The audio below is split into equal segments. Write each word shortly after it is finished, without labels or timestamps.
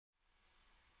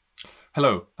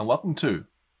Hello and welcome to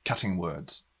Cutting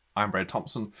Words. I'm Brad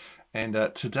Thompson, and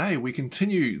today we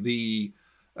continue the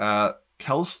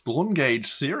Kel's Thorngage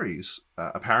series.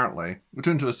 Apparently, we're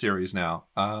turned into a series now.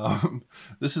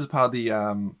 This is part of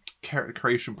the character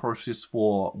creation process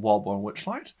for Wild Beyond the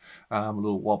Witchlight, a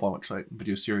little Wild Beyond the Witchlight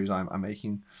video series I'm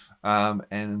making.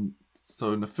 And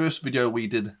so in the first video we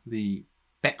did the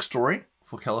backstory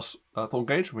for Kel's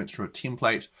Thorngage. We went through a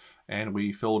template and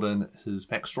we filled in his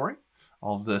backstory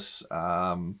of this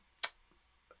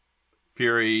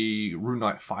Fairy Rune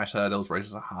Knight Fighter that was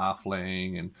raised as a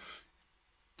halfling, and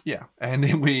yeah, and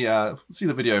then we see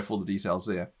the video for the details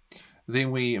there.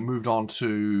 Then we moved on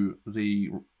to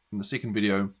in the second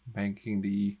video, making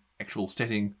the actual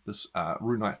setting this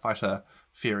Rune Knight Fighter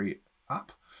fairy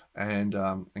up, and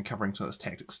covering some of its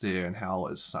tactics there and how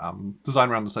it's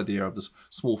designed around this idea of this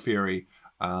small fairy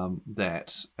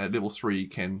that at level 3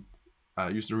 can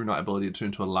use the Rune Knight ability to turn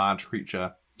into a large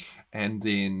creature, and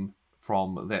then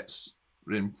from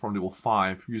level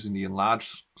 5, using the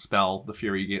enlarge spell, the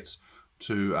fairy gets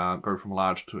to go from a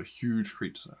large to a huge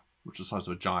creature, which is the size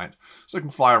of a giant. So it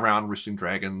can fly around wrestling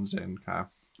dragons and kind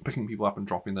of picking people up and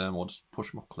dropping them, or just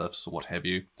push them off cliffs or what have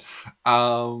you.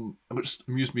 Which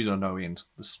amused me to no end.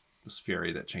 This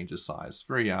fairy that changes size,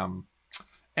 very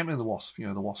Ant-Man and the Wasp,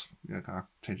 the Wasp, kind of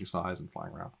changing size and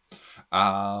flying around.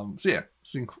 So yeah,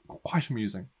 it's quite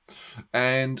amusing.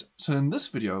 And so in this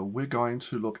video, we're going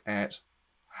to look at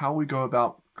how we go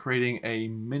about creating a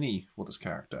mini for this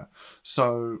character.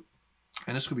 So,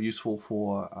 and this could be useful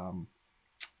for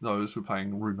those who are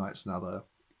playing Rune Knights and other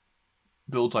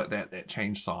builds like that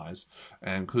change size.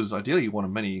 And because ideally you want a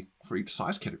mini for each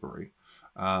size category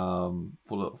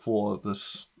for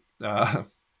this, to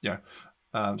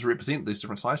represent these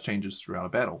different size changes throughout a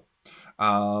battle.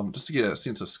 Just to get a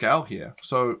sense of scale here.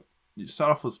 So you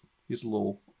start off with, here's a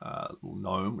little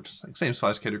gnome, which is the same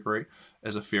size category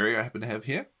as a fairy I happen to have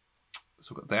here.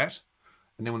 So I've got that.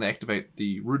 And then when they activate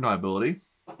the Rune Knight ability,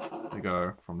 they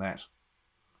go from that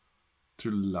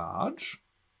to large.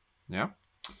 Yeah.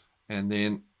 And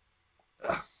then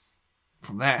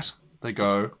from that, they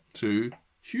go to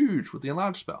huge with the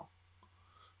enlarge spell.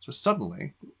 So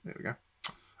suddenly, there we go.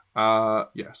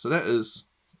 Yeah, so that is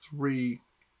 3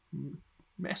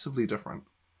 massively different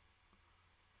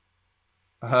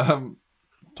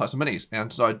types of minis.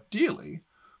 And so ideally,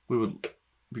 it would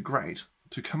be great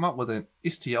to come up with an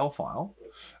STL file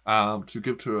to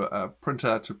give to a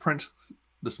printer to print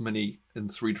this mini in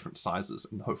 3 different sizes,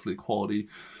 and hopefully quality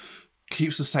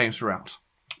keeps the same throughout.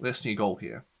 That's the goal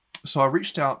here. So I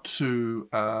reached out to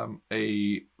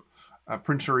a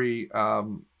printery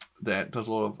that does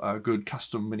a lot of good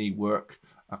custom mini work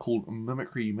called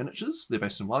Mimicry Miniatures. They're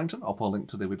based in Wellington. I'll put a link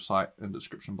to their website in the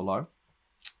description below.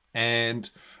 And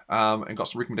got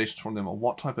some recommendations from them on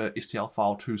what type of STL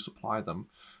file to supply them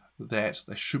that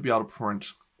they should be able to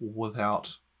print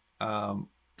without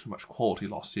too much quality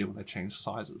loss here when they change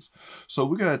sizes. So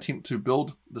we're going to attempt to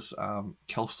build this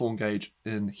Kel's Thorngage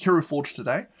in Hero Forge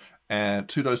today, and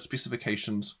to those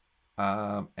specifications,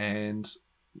 and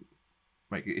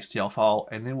make an STL file,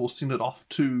 and then we'll send it off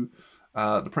to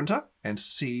the printer and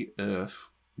see if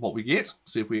what we get.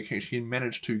 See if we can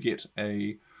manage to get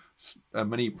a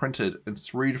mini printed in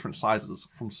 3 different sizes,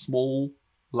 from small,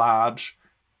 large,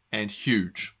 and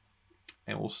huge.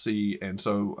 And we'll see. And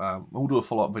so we'll do a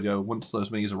follow-up video once those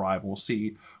minis arrive, and we'll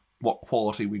see what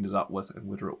quality we ended up with and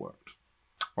whether it worked.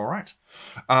 All right.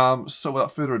 So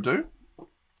without further ado,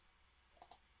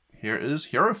 here is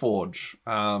Hero Forge.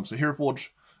 So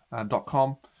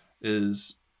HeroForge.com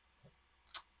is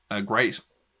a great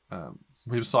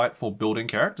website for building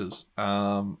characters.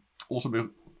 Also be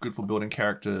good for building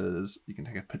characters you can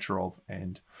take a picture of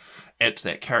and add to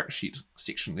that character sheet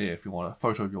section there if you want a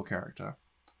photo of your character.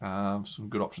 Some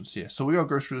good options here. So we're going to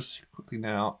go through this quickly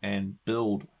now and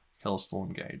build Kel's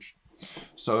Thorngage.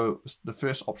 So the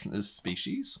first option is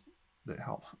species. That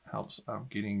helps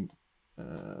getting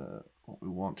what we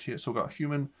want here. So we've got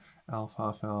human, elf,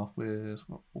 half-elf, we'll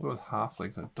go with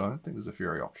halfling. I don't think there's a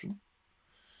fairy option.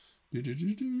 So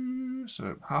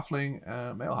halfling,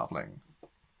 male halfling.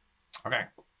 Okay.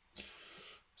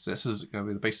 So this is going to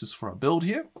be the basis for our build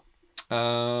here.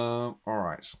 All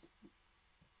right.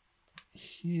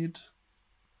 Head.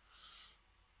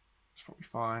 It's probably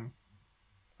fine.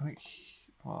 I think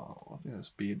this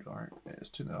beard. All right, let's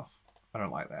turn it off. I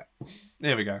don't like that.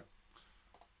 There we go.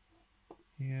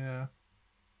 Yeah.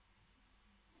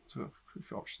 So we've got a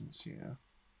few options here.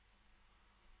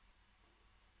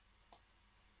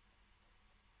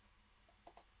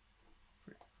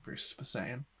 Very Super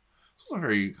Saiyan. It's also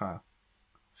very kind of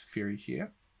fairy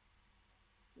here.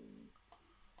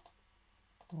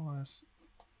 Nice.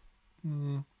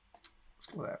 Let's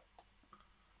go with that.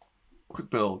 Quick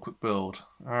build, quick build.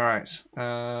 Alright,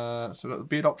 so we've got the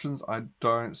beard options. I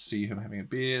don't see him having a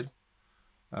beard.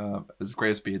 As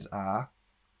great as beards are.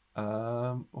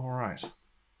 Alright.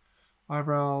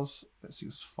 Eyebrows, that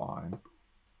seems fine.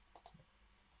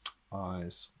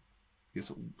 Eyes. I guess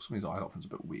some of these eye options are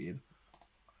a bit weird. I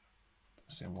don't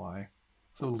understand why.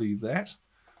 So we'll leave that.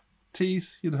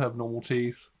 Teeth, he'd have normal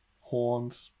teeth.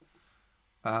 Horns.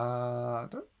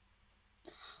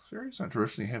 Fairies don't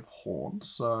traditionally have horns,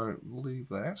 so we'll leave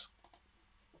that.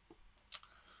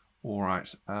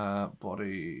 Alright,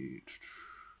 body.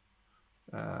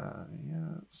 Yeah,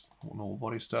 it's normal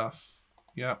body stuff.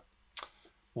 Yeah.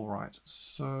 Alright,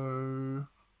 so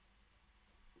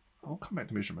I'll come back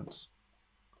to measurements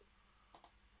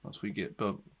once we get,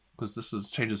 but because this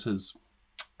changes his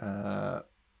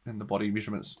in the body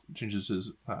measurements, changes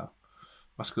his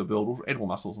muscular build, or add more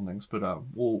muscles and things. But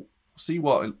we'll see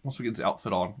what once we get his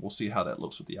outfit on. We'll see how that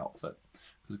looks with the outfit,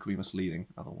 because it could be misleading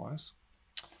otherwise.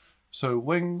 So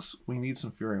wings, we need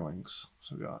some fairy wings.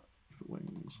 So we got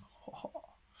wings.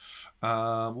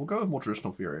 We'll go with more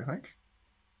traditional fairy, I think.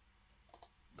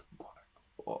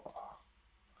 Oh.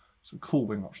 Some cool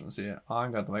wing options here.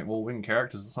 I'm going to make more wing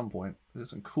characters at some point. There's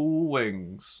some cool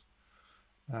wings.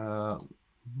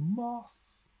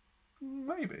 Moth,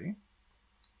 maybe.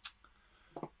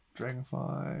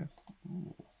 Dragonfly.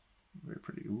 Ooh, very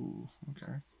pretty. Ooh,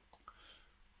 okay.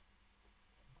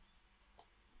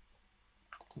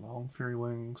 Long fairy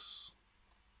wings.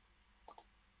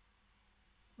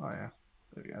 Oh yeah,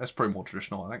 there we go. That's probably more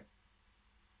traditional, I think.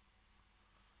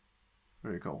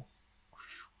 Very cool.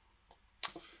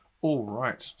 All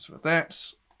right, so with that,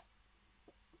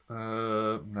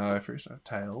 no, fairies don't have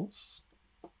tails.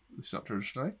 At least not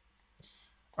traditionally.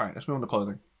 All right, let's move on to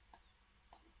clothing.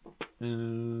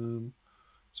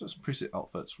 So some preset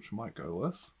outfits, which we might go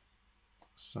with.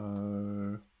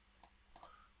 So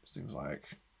things like,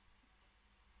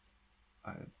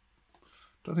 I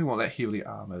don't think we want that heavily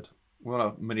armored. We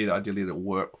want a mini that ideally that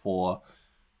work for,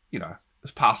 you know,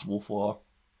 is passable for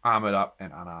armored up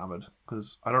and unarmored,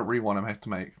 because I don't really want to have to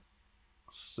make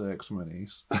 6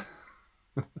 minis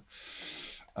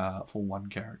for one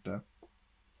character.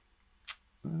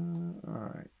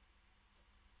 Alright.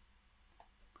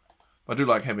 But I do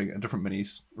like having different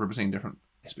minis representing different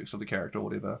aspects of the character or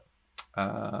whatever.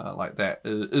 Like that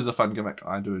is a fun gimmick.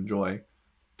 I do enjoy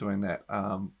doing that.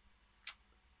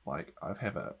 Like I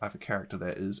have a character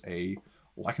that is a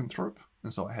lycanthrope,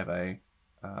 and so I have a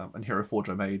in Hero Forge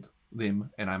I made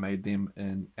them, and I made them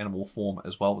in animal form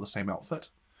as well with the same outfit,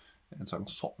 and so I can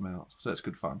swap them out. So that's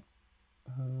good fun.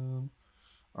 All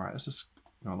right, let's just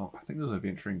no, I think there's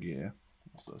adventuring gear.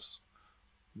 What's this?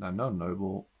 No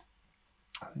noble.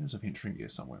 I think there's adventuring gear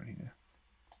somewhere in here.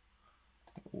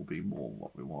 It will be more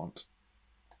what we want.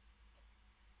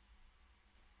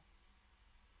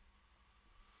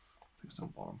 I think it's on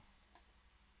the bottom.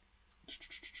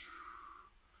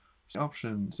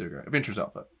 Options, there we go. Adventurers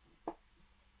outfit.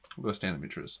 We'll go standard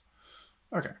adventurers.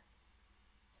 Okay.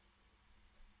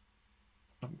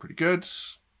 Looking pretty good.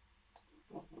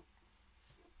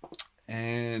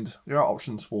 And there are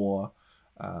options for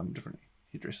different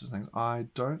headdresses and things. I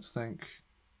don't think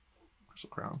crystal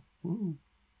crown. Ooh.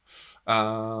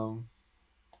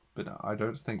 But no, I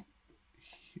don't think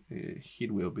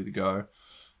headwear will be the go.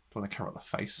 Don't want to cover up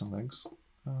the face and things.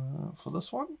 For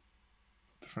this one,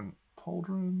 different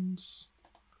pauldrons.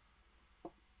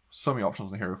 So many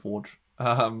options on Hero Forge.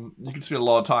 You can spend a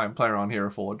lot of time playing around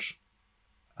Hero Forge.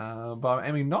 But I'm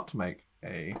aiming not to make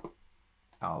a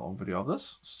hour-long video of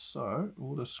this, so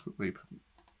we'll just quickly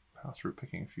pass through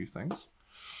picking a few things.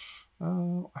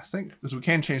 I think because we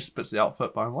can change bits of the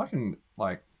outfit, but I'm liking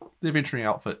like the adventuring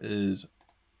outfit is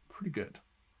pretty good.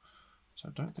 So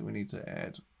I don't think we need to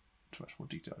add too much more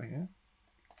detail here.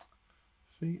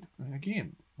 Feet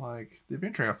again, like the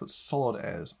adventuring outfit's solid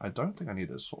as. I don't think I need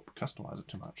to sort of customize it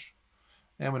too much.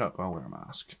 And we're not going to wear a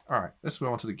mask. All right, let's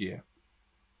go on to the gear.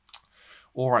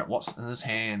 All right, what's in his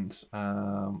hands?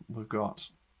 We've got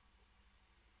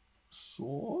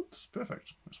swords.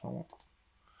 Perfect. That's what I want.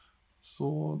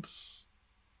 Swords.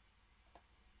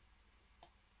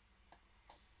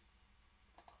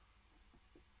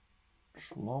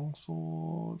 Long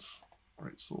sword.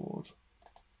 Great sword.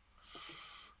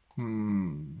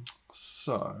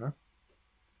 So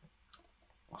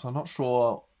I'm not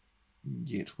sure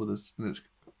yet with in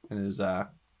his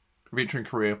adventuring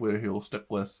career where he'll stick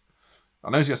with. I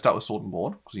know he's going to start with sword and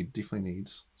board because he definitely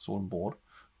needs sword and board,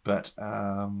 but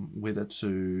whether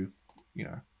to, you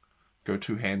know, go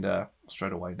two-hander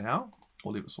straight away now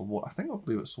or leave it sword and board. I think I'll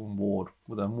leave it sword and board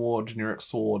with a more generic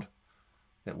sword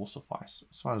That will suffice.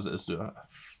 As far as it is to a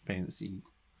fancy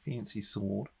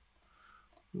sword,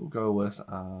 we'll go with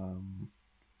something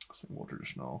more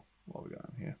traditional. What are we got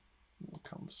here? What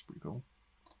comes pretty cool.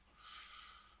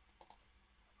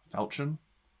 Falchion.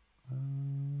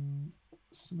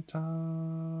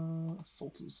 Scimitar.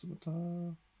 Salted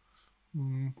scimitar.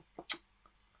 Let's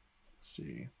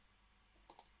see.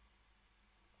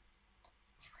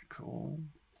 It's pretty cool.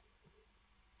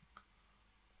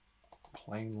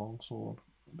 Plain longsword.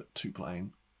 A bit too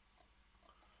plain.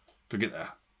 Go get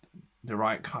the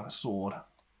right kind of sword.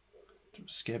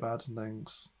 Scabbards and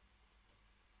things.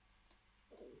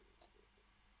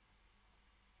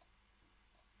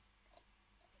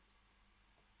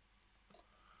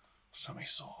 So many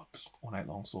swords. Ornate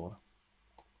longsword.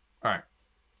 Alright.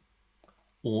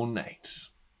 Ornate.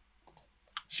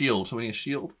 Shield. So we need a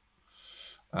shield.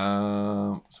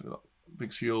 So we've got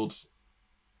big shields.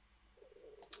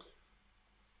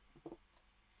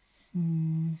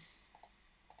 Nice.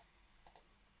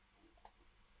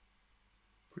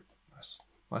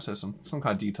 Nice to have some kind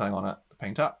of detailing on it to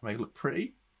paint up, make it look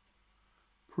pretty.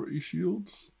 Pretty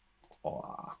shields.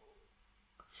 Oh.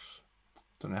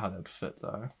 Don't know how that would fit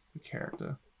though, the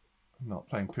character. I'm not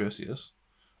playing Perseus.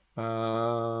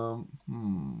 Some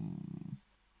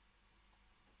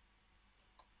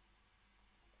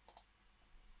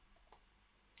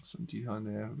detailing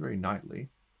there, very knightly.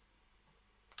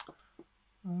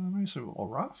 Maybe some more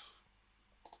rough.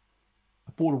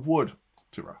 A board of wood,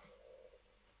 too rough.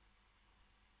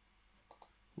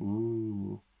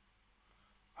 Ooh,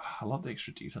 I love the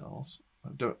extra details. I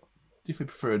definitely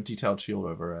prefer a detailed shield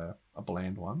over a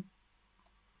bland one.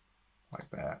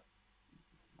 Like that.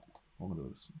 What am I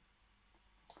doing?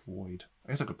 Void. I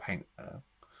guess I could paint a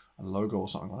logo or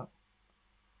something on it.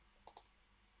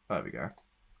 There we go.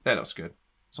 That looks good.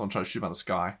 Someone trying to shoot out of the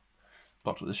sky.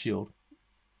 Blocked with a shield.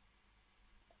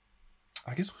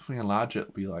 I guess if we enlarge it,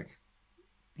 it'll be like,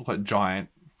 look like giant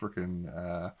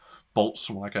freaking bolts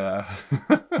from like a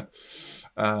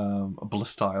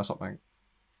ballista or something.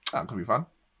 That could be fun.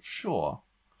 Sure.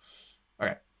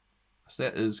 Okay. So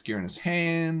that is gear in his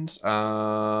hands. We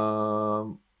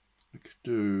could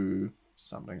do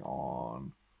something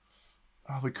on.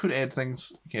 We could add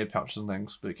things. We can add pouches and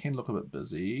things, but it can look a bit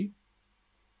busy.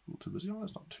 A little too busy. Oh,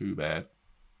 that's not too bad.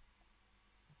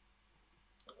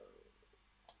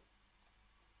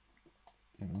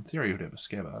 And in theory, you would have a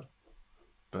scabbard,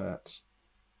 but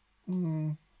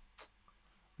again,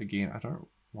 I don't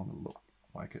want to look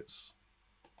like it's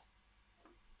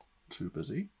too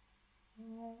busy.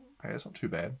 Okay, it's not too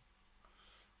bad.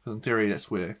 Because in theory,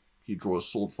 that's where you draw a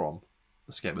sword from.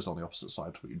 The scabbard's on the opposite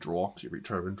side to where you draw, so you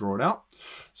reach over and draw it out.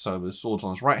 So the sword's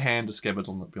on his right hand, the scabbard's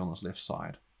on his left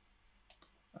side.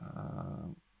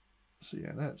 So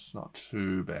yeah, that's not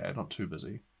too bad, not too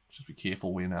busy. Just be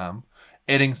careful when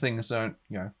adding things. Don't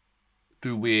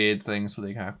do weird things where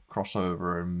they kind of cross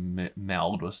over and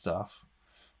meld with stuff.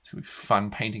 It's gonna be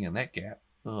fun painting in that gap.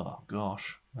 Oh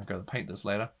gosh, I'll go to paint this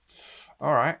later.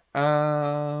 All right,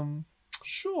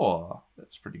 sure,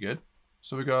 that's pretty good.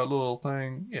 So we got a little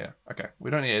thing. Yeah, okay. We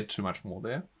don't need to add too much more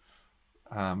there.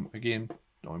 Again,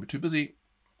 don't want to be too busy.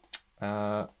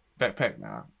 Backpack,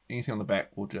 nah. Anything on the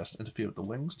back will just interfere with the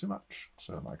wings too much.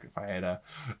 So like if I add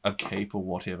a cape or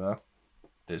whatever,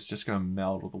 it's just going to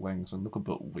meld with the wings and look a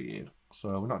bit weird.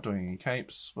 So we're not doing any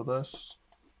capes for this.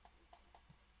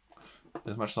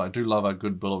 As much as I do love a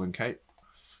good billowing cape.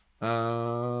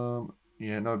 Yeah,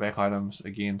 no back items.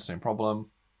 Again, same problem.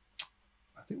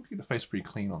 I think we get the face pretty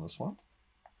clean on this one.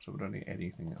 So we don't need to add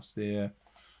anything else there.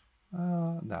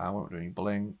 Nah, we won't do any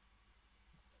bling.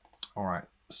 Alright,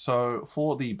 so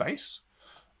for the base,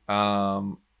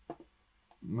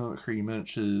 Mimicry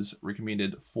Miniatures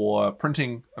recommended for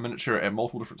printing a miniature at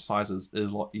multiple different sizes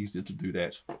is a lot easier to do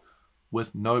that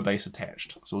with no base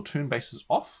attached. So we'll turn bases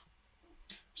off.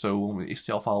 So when the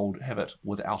STL file will have it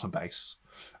without a base.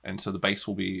 And so the base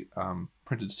will be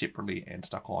printed separately and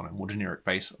stuck on a more generic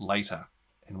base later.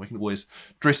 And we can always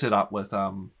dress it up with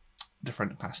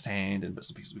different kind of sand and bits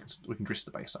and pieces. We can dress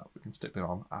the base up. We can stick that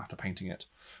on after painting it.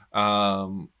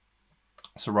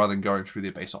 So rather than going through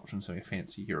their base options, having a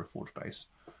fancy Hero Forge base,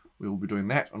 we will be doing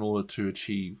that in order to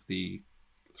achieve the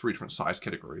 3 different size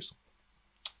categories.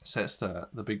 So that's the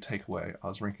big takeaway I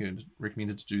was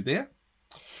recommended to do there.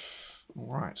 All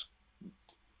right.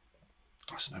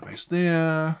 So no base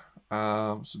there.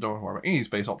 So don't worry about any of these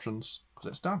base options because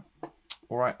that's done.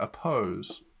 All right, a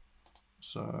pose.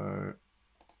 So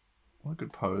what a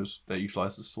good pose that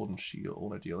utilizes sword and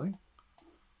shield, ideally.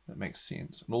 That makes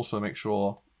sense. And also make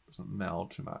sure it doesn't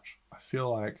meld too much. I feel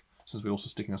like since we're also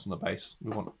sticking us on the base,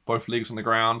 we want both legs on the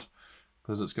ground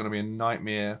because it's going to be a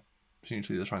nightmare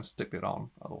potentially to try and stick that on.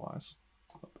 Otherwise,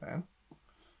 not bad.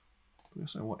 We're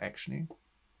so more actiony.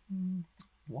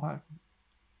 Why?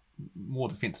 More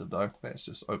defensive though. That's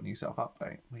just opening yourself up,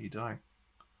 mate. What are you doing?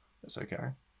 That's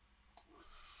okay.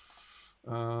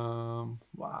 Wow.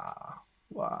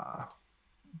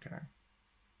 Okay.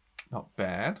 Not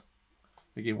bad.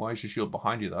 Again, why is your shield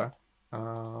behind you though?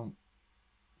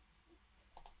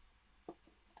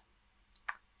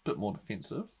 Bit more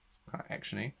defensive. Kind of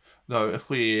actiony. Though if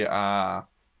we are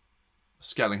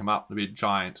scaling him up to be a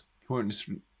giant, he won't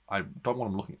necessarily, I don't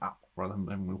want him looking up rather than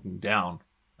him looking down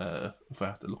if I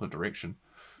have to look a direction.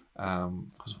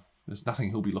 Because there's nothing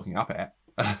he'll be looking up at.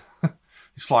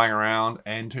 He's flying around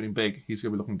and turning big. He's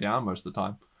going to be looking down most of the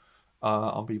time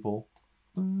on people.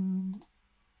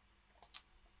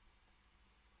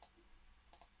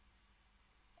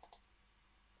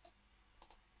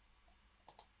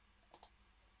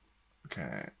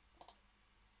 Okay.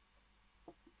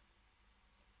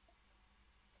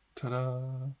 Ta-da.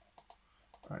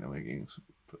 Alright, now we're getting some...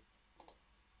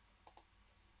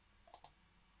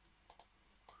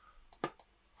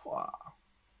 Wow.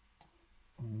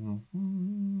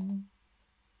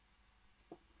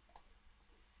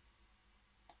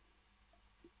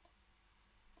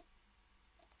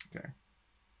 Okay.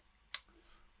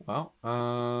 Well,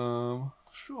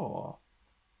 sure.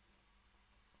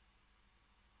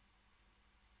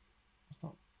 It's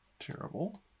not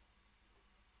terrible.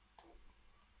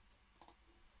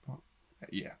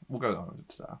 Yeah, we'll go on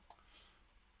with it.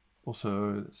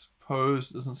 Also, this pose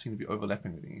doesn't seem to be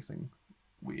overlapping with anything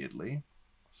weirdly.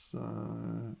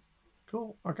 So,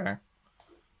 cool. Okay.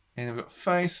 And we've got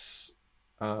face.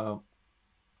 Yeah.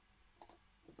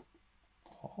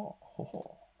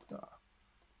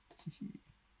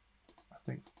 I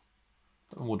think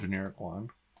a more generic one,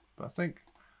 but I think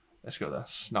let's go with a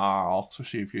snarl.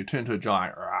 Especially if you turn to a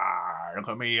giant. Rawr, look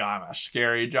at me, I'm a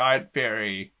scary giant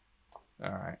fairy.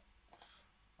 All right.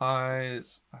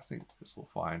 Eyes. I think this will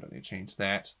fine. Don't need to change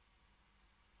that.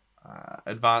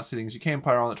 Advanced settings. You can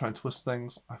play around with it, try and twist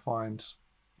things. I find to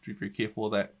be very careful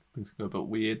of that. Things can go a bit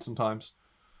weird sometimes,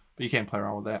 but you can play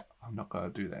around with that. I'm not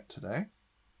going to do that today.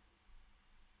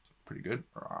 Pretty good.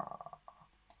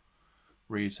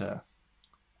 Ready to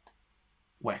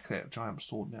whack that giant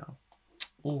sword down.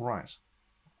 All right.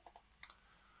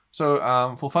 So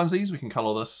for funsies, we can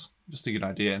color this just to get an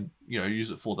idea, and use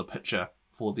it for the picture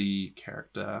for the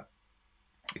character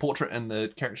portrait and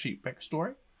the character sheet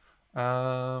backstory.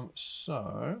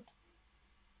 So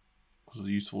this is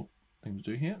a useful thing to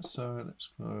do here. So let's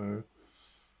go.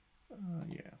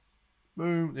 Yeah.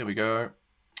 Boom. There we go.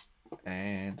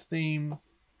 And theme.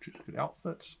 Choose a good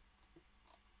outfit.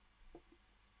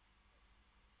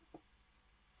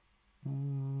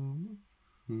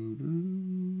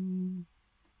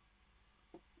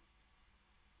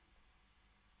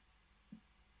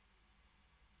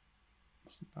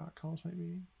 Some dark colors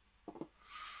maybe.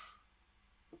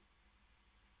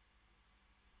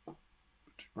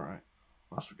 Right.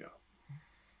 What else we got?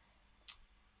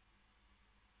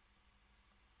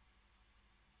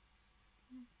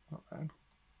 Not bad.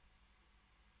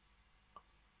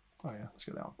 Oh yeah, let's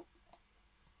get that one.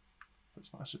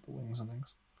 It's nice with the wings and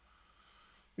things.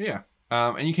 But yeah,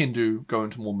 and you can go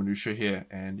into more minutia here,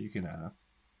 and you can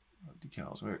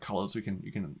decals. We've got colors. You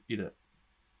can edit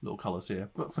little colors here,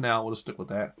 but for now we'll just stick with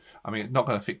that. I mean, it's not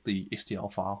going to affect the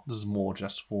STL file. This is more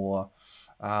just for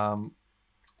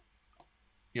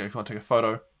if you want to take a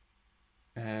photo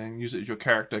and use it as your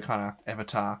character kind of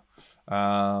avatar,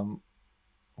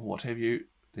 what have you,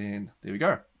 then there we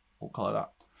go, all colored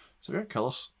up. So we got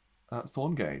colors.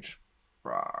 Thorn gauge.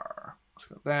 Rawr. Let's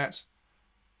got that.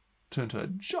 Turn to a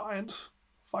giant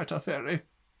fighter fairy.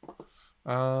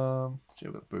 Yeah,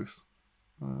 we've got the booth.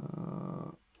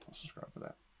 I'll subscribe for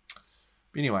that.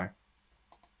 But anyway,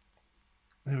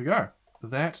 there we go.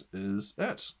 That is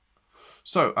it.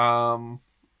 So,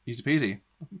 easy peasy.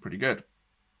 Looking pretty good.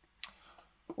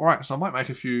 Alright, so I might make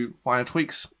a few finer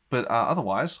tweaks, but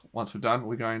otherwise, once we're done,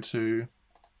 we're going to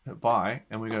hit buy,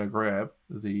 and we're going to grab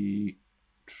the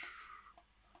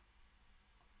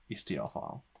STL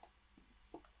file.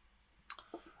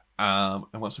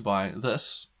 And once we buy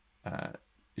this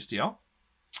STL,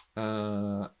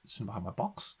 it's in behind my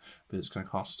box, but it's going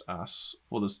to cost us,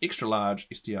 for this extra large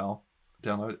STL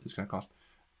download, it's going to cost,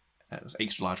 it's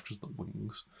extra large because of the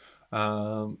wings,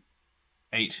 $8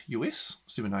 US,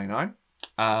 $7.99.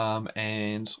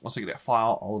 And once I get that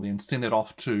file, I'll then send it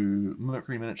off to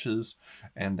Mimicry Miniatures,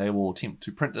 and they will attempt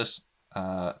to print this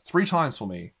 3 times for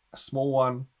me. A small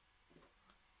one,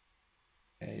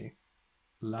 a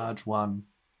large one,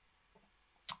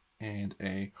 and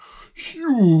a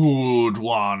huge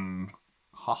one.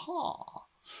 Haha.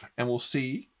 And we'll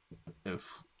see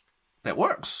if that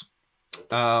works.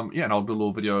 Yeah, and I'll do a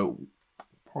little video,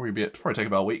 probably take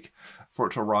about a week for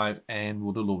it to arrive, and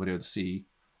we'll do a little video to see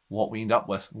what we end up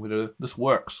with, whether this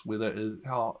works,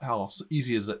 how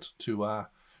easy is it to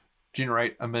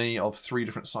generate a mini of 3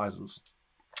 different sizes.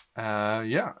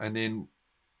 Yeah, and then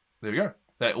there we go.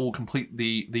 That will complete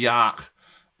the arc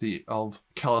of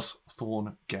Callous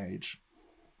Thorn Gauge.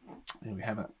 There we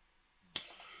have it.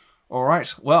 All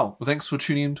right. Well, thanks for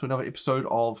tuning in to another episode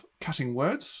of Cutting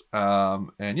Words.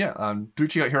 And yeah, do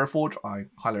check out Hero Forge. I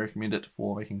highly recommend it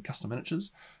for making custom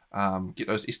miniatures. Get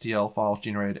those STL files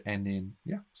generated, and then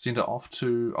yeah, send it off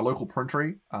to a local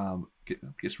printery.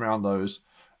 Gets around those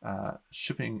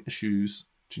shipping issues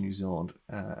to New Zealand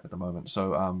at the moment.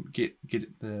 So get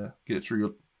it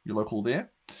through your local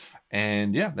there,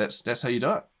 and yeah, that's how you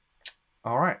do it.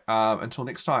 All right. Until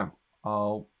next time,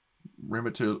 I'll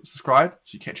remember to subscribe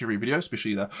so you catch every video,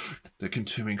 especially the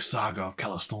continuing saga of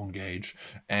Callous Thorn Gauge.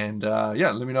 And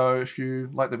yeah, let me know if you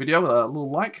like the video with a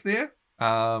little like there.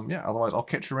 Yeah, otherwise I'll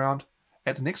catch you around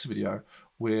at the next video,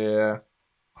 where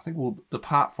I think we'll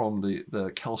depart from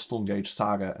the Callous Thorn Gauge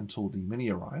saga until the mini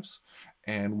arrives,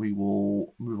 and we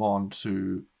will move on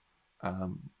to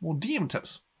more DM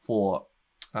tips for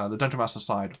the Dungeon Master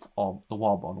side of the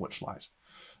Wild Beyond the Witchlight.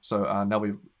 So now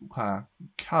we've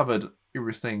covered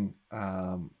everything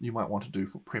you might want to do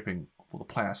for prepping for the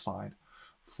player side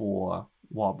for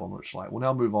Wild Beyond the Witchlight. We'll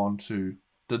now move on to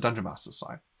the Dungeon Master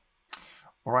side.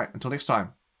 All right, until next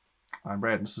time, I'm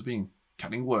Brad, and this has been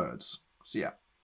Cutting Words. See ya.